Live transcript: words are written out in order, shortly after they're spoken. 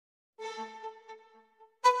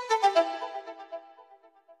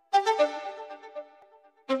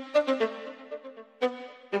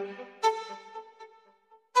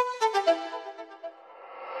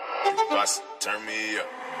Turn me up.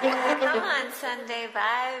 Come on,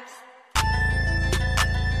 Sundayvibes.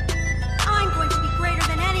 I'm going to be greater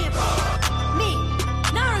than any of them. Me,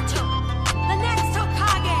 Naruto, the next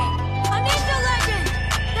Hokage, a ninja legend.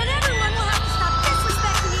 Then everyone will have to stop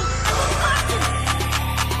disrespecting me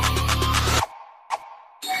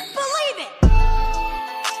and believe it.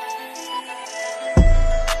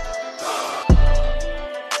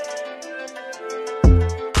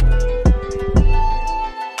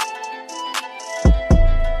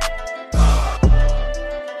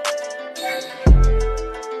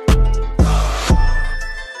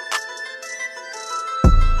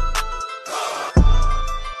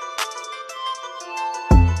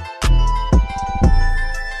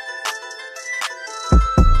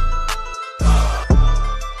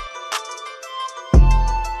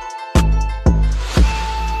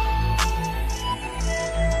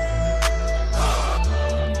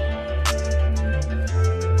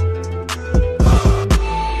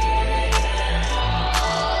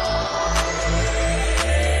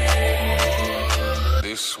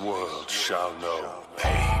 This world shall know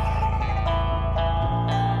pain.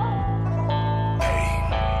 Pain.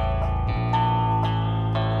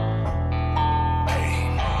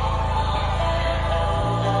 Pain.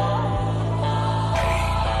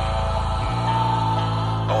 Pain.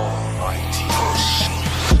 Almighty ocean.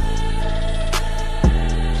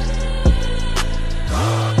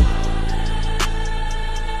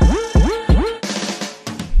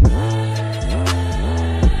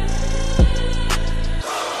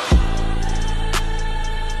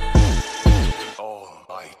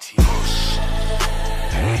 Almighty ocean.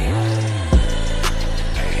 Pain.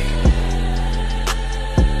 Pain.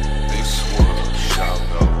 This world shall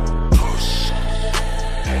know ocean.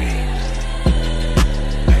 Pain.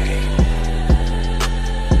 Pain.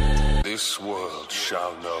 This world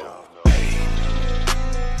shall know pain.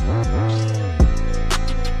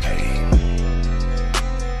 Pain.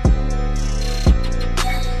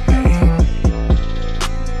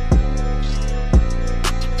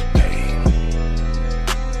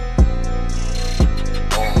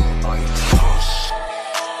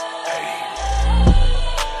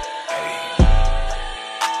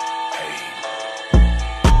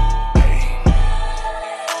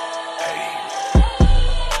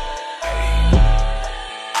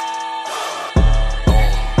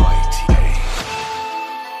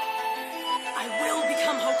 I will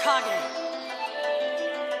become Hokage.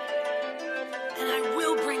 And I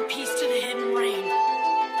will bring peace to the Hidden Rain.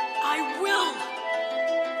 I will!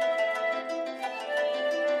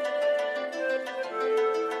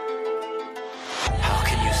 How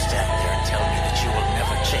can you stand there and tell me that you will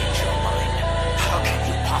never change your mind? How can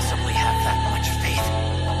you possibly have that much faith?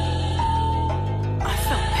 I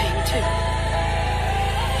felt pain too.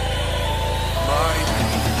 My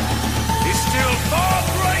pain is still far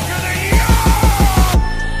greater than yours.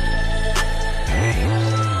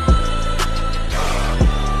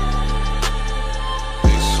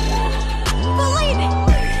 This world. Believe it!